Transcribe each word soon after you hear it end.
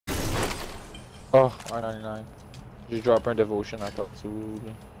Oh, R99. J'ai drop un Devotion encore dessous.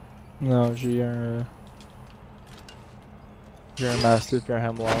 Non, j'ai un... J'ai un Mastiff et un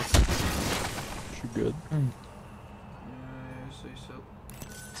Hemlock. Je suis good. C'est ça.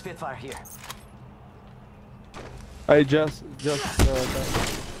 Spitfire here. Hey Jess,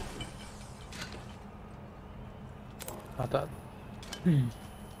 Attends.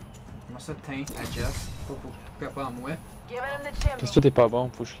 Comment ça teint à Jess? Pourquoi pas à moi? Qu'est-ce que t'es pas bon?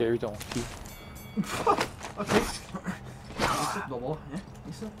 Faut que je carry ton cul. Ok. Ensuite, on va voir, hein?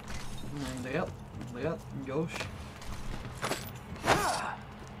 Et ça? Une droite, une gauche.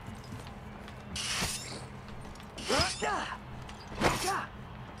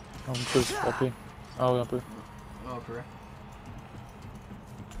 On peut se frapper. Ah oui, un peu. Ah, ok.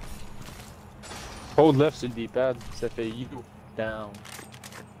 Hold left sur le D-pad, ça fait you down.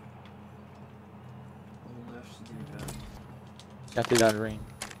 Hold left, c'est des pads. Quand t'es dans le ring.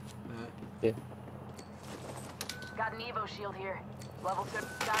 Ouais. Got an Evo shield here. Level 2.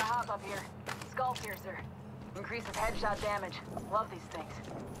 Got a hop up here. Skull piercer. Increases headshot damage. Love these things.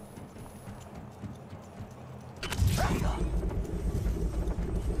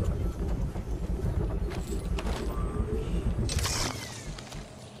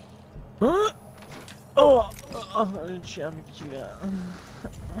 Hein? Oh! Oh, le chien qui vient.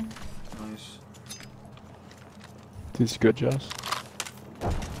 Nice. T'es good, Jess?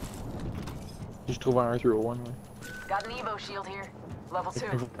 Je trouve un R301, ouais. Got an Evo shield here. Level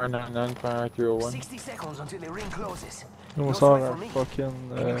 2. Un 99 pour un R301. 60 seconds until the ring closes. On sort un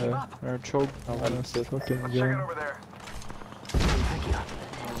fucking... un choke. C'est fucking game.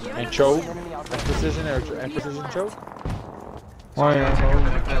 Un choke? Un precision choke? Ouais, un choke.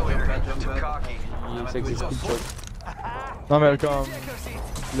 Il existe plus de choke. Non mais comme...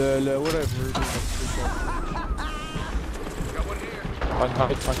 Le whatever.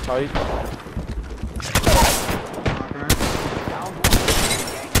 Fun tight.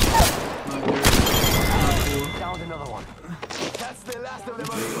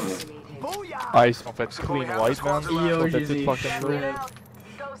 Ah, ils sont fait clean white, man. Ils sont fait tout fucking low.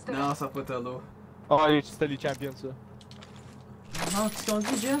 Non, ça peut être l'eau. Ah, c'était les champions, ça. Non, qu'est-ce qu'on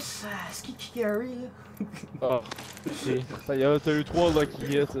dit, Jess? C'est qui carry, là? Oh. T'as eu 3 lucky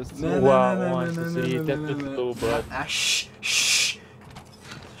hits, c'est Non, Ouais, non, ouais, non, c'est non, les non, têtes non, de non, plutôt, bro. Ah, chut, chut.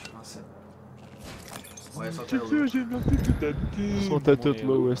 Je pensais. Ouais, ils sont J'ai low. noté tout à tout. Ils sont à toutes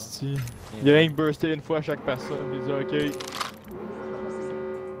low, esti. Il y a rien que bursté une fois à chaque personne, il dit ok.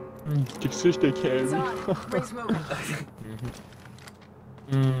 Qu'est-ce que je t'ai carry? It's on. Rings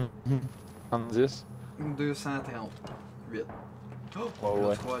moving. 110. 238. Ouais,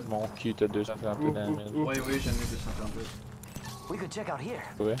 ouais. Mon cul, t'as 238 damage. Oui, oui, j'en ai 238. We could check out here.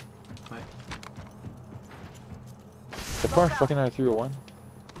 Ouais. Ouais. C'est pas un fucking R301?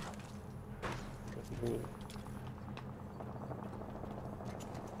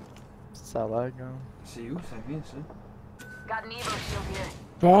 Ça lag, hein. C'est où ça vient, ça? Got an Evo shield here.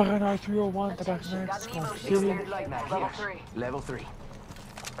 Oh, un R301, tabarnak, Got c'est an Evo compliqué. shield here. Light mag Level here. 3. Level 3.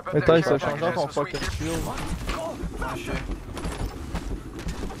 Mais t'as, ça change ton fucking shield. Ah, je sais.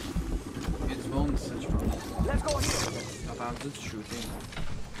 Il y a du monde ici, je pense. Let's go here. J'ai entendu du shooting.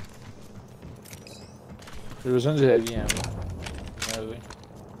 J'ai besoin de la vie, hein. Ouais, oui.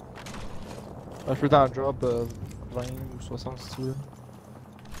 Je peux t'en drop 20 ou 60 si tu veux.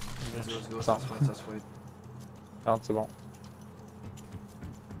 Let's go, ça se fait, ça se fait. 30, c'est bon.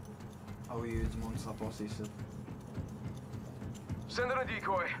 Ah oui, il y a du monde qui s'en passe ici. Send in a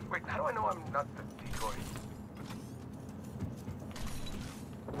decoy. Wait, how do I know I'm not the decoy?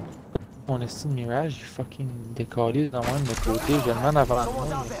 Mon estime Mirage, il est fucking décalé dans le de côté. Je le demande avant de moi,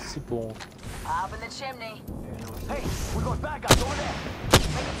 mais c'est pour. Hop in the chimney. Hey, we got bad guys over there.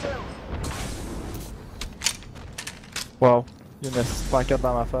 Make it 2. Wow. Il y a une petite pancarte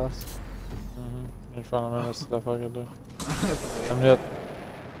dans ma face. Je vais faire la même petite affaire que toi. 1 minute.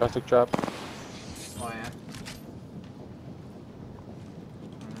 Plastic trap. Ouais, hein.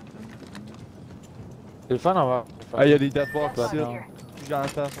 C'est le fun à voir. Ah, il y a des deathbox That's ici. up here.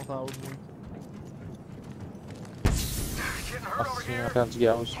 J'entends, ils sont en haut de moi. Getting hurt Ah, over c'est here. un faire du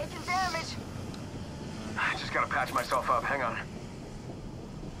gaz. Taking damage. I just gotta patch myself up. Hang on.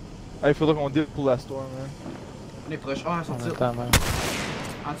 Ah, il faudra qu'on deal pour la storm, hein. On est proche. Ah, ils sont On dessus. attend même.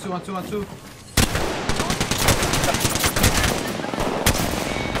 En dessous, en dessous, en dessous.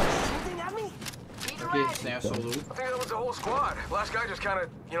 Shooting at me? Eat Ok, red. c'est un solo. I think that was the whole squad. Last guy just kinda,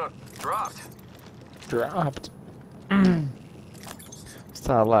 dropped. Dropped.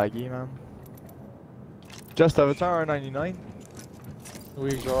 C'était à laguer, man. Just, t'avais-tu un 99?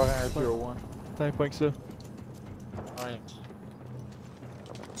 Oui, genre un R301. T'as un point que ça. Ouais.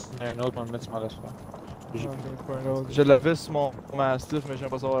 Il y en a un autre, on va le mettre sur ma laisse faire. J'en ai pas un autre. Je l'avais sur mon Mastiff, mais j'aime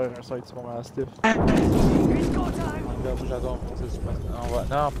pas savoir un site sur mon Mastiff. Regarde, j'adore monter sur ma...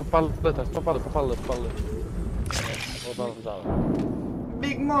 Non, faut parler là, t'as pas parler, faut parler là. Faut parler genre.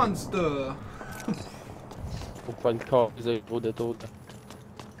 Big monster! Faut pas le corps, les aéros de taux là.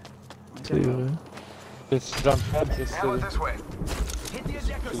 C'est vrai. C'est jump pad, c'est ça. Handle it this way. Hit the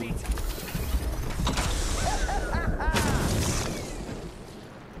ejector seat.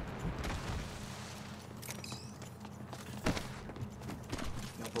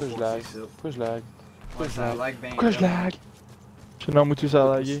 Pourquoi je lag? Pourquoi je lag? Ouais, ça lag ben. Pourquoi je lag? Je sais pas où tout ça a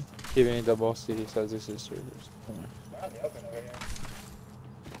lagué. Kevin d'abord, ça veut dire c'est sûr.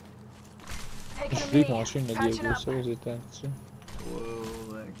 Taking Je a vais knee. qu'on suit une Catching Diego, up. ça, aux états dessus.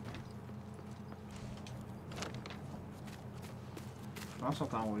 Wow, lag. Je pense qu'on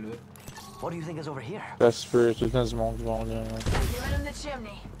est en haut là. What do you think is over here? Ça se peut, tout le temps du monde qui vont là. Giving him the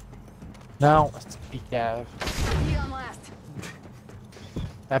chimney. Non, c'est picave. He on last.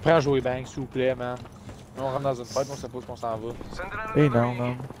 Après à jouer bang, s'il vous plaît, man. On rentre dans une fight, on sait pas où on s'en va. Send it out Eh another non, E.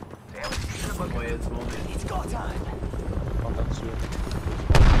 non. Ouais, y'a du monde. It's go time. On entend dessus.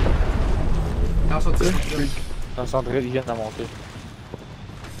 Quand ça tire, Dans le centre, ils viennent à monter.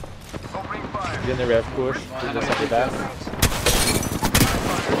 Opening fire. Ils viennent de rev push, Ouais, ils descendent les bases.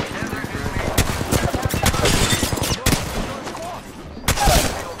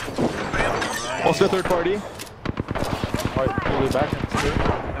 On se fait third party. Ouais, pour les back un petit peu.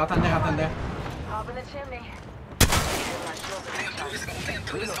 rentre en dedans, rentre en dedans. Hop in the chimney. My shields are recharged.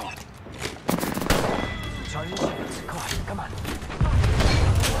 Charging shields. Come on, come on.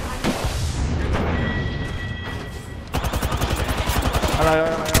 En arrière,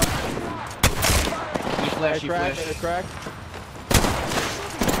 en arrière. Il flash, il Crack, flash. crack.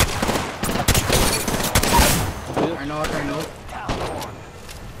 Un autre, un autre.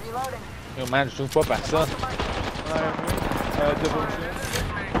 Reloading. Yo man, je trouve pas personne. Double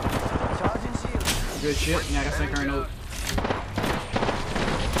Charging shields. Good shit, il en reste un autre.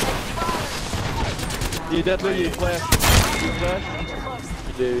 Il est dead là, il est flash. Il est flash.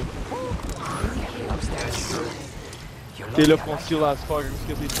 Il est... T'es là pour steal as fuck, parce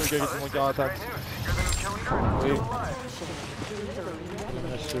que c'est sûr qu'il y a tout le monde qui est en attaque. You're the new kill leader? Oui.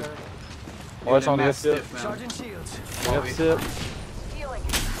 Merci. Ouais, ils sont dressés. Mastiff, man. Charging shields. Dressés. Healing.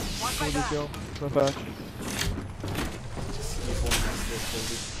 Watch my Des back. kills. Ça patch.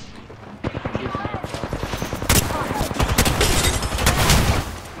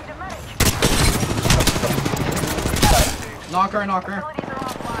 Need a medic. Knocker, knocker. Facilities are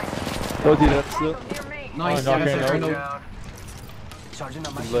offline. L'autre il est resté là. Near me. Nice, il en knocker, reste un knocker. autre. Charging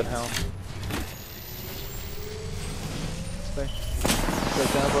on my Bloodhound. C'est un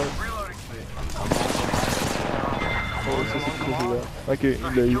boss. Reloading. Oh, ça c'est cool là. Ok, il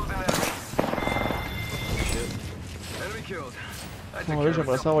l'a eu. Enemy killed. I took Bon là care of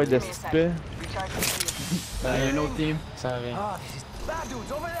j'aimerais it. ça avoir de la petite paix. Recharge the shield. Il y a un autre team. Ça vient. Ah, this is bad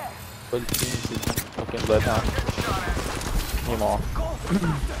dudes over there. Pas le team, c'est le fucking Bloodhound. Il est mort. Go faster.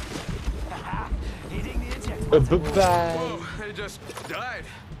 Hitting the ejector. Bye! Whoa, they just died.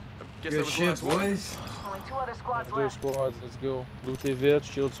 Guess that Good was the shit, last one. boys. Only 2 other squads Deux left. squads, let's go. Looter vite,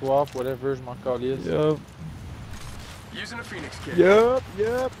 shield swap, whatever, je m'en calisse. Yup, Using a Phoenix kit. yup,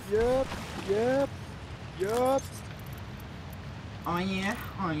 yup, yup, yup, yup. Oh yeah,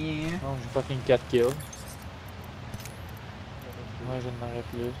 oh yeah. Non, j'ai fucking 4 kills. Ouais, je n'en aurais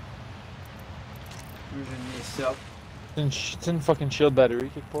plus. Je mets ça. C'est une fucking shield battery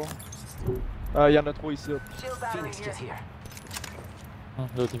quelque part. Ah, y'en a 3 ici. Shield battery Phoenix here. kit here.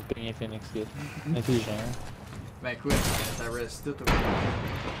 L'autre il me paye un Phoenix kit. Intelligent. Hein? Ben écoute, ça reste tout.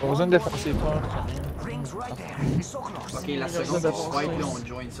 Pas besoin de défoncer les portes. Rings right there. So close. Ok, la seconde qu'on se fight, là, on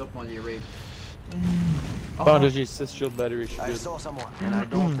join ça pour les raid. Bon, là j'ai 6 shield battery, je suis I good. saw someone, and I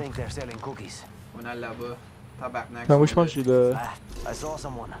don't think they're selling cookies. On a là-bas. Tabarnak. Non, moi je pense que j'ai le... Ah, I saw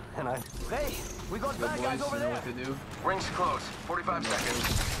someone, and I... Hey, we got Good bad boys, guys you over know there. what to do. Rings close. 45 seconds.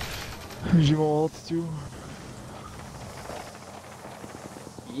 J'ai mon altitude.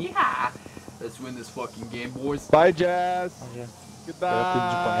 Yeah! Let's win this fucking game, boys. Bye Jazz! Ok. Goodbye! Peut-être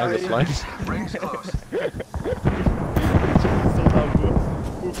du poignard de flingue. Rings close.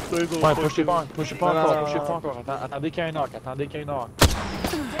 Ouais, pushez pas encore, pushez pas Non, encore, non, pushez non, pas non. encore. Attendez qu'il y ait un knock, attendez qu'il y ait un knock.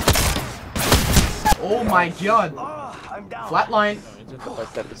 Oh my god! Oh, I'm down. Flatline! Il faut pas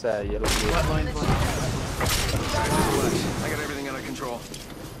taper ça à yellow. Flatline, flatline. I got everything under control.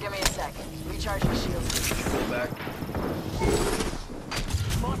 Give me a sec. Recharge my shield. Pull back.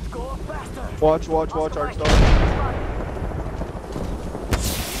 Must go faster. Watch, watch, watch, Arc Star.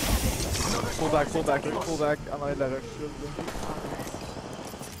 Pull back, pull back, pull back. En arrière de la roche shield là.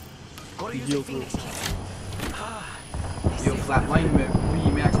 heal bro. Yo, flatline, mais oui,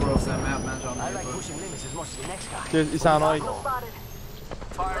 il met across the map, man, j'en I ai like pas. pushing limits as much as the next guy. Il s'en aille. Hostile spotted.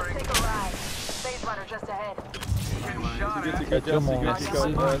 Firing. Let's take a ride. Phase runner just ahead. C'est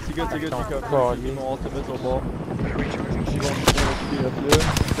good, c'est good. Ils vont ultimate au bord. Ils vont nous là.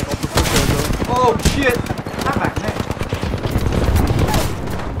 Oh shit! Tabarnak!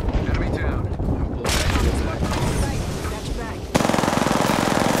 Enemy down. Got your back.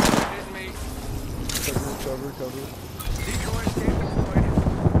 Hit me. Cover. Decoy escape deployed.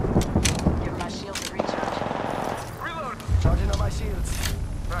 Give my shield a recharge. Reload. Charging on my shields.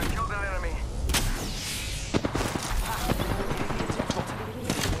 Right, killed an enemy.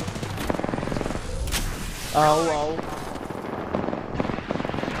 Ow.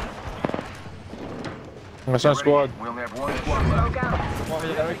 On reste un squad. We only have one squad left. Smoke out. Bon, il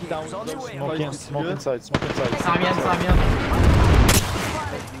y en a un qui est dans le Smoke inside, smoke inside. Ça vient.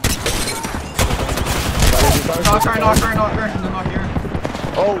 Knocker, they're not here.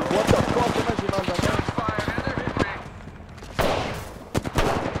 Oh, what the fuck? Comment j'ai mal dans le Fired and they're hitting me.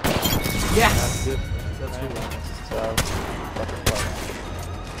 Yes!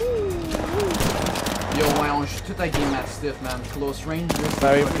 Yo, ouais, on joue tout avec des mastiffs, man. Close range, juste.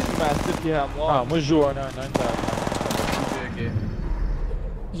 Bah oui, moi je suis mastiff qui est à moi. Ah, moi je joue un 1-1. Ok.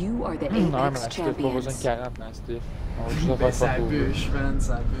 You are the Non, Apex Mastiff, pas besoin de champions. 40 Mastiff. On va juste Ben, faire ça pas bûche, man,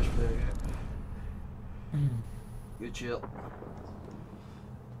 ça bûche, frère. Good chill.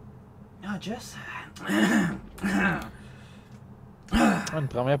 Ah, Jess. Une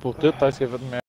première pour toutes, parce qu'elle fait une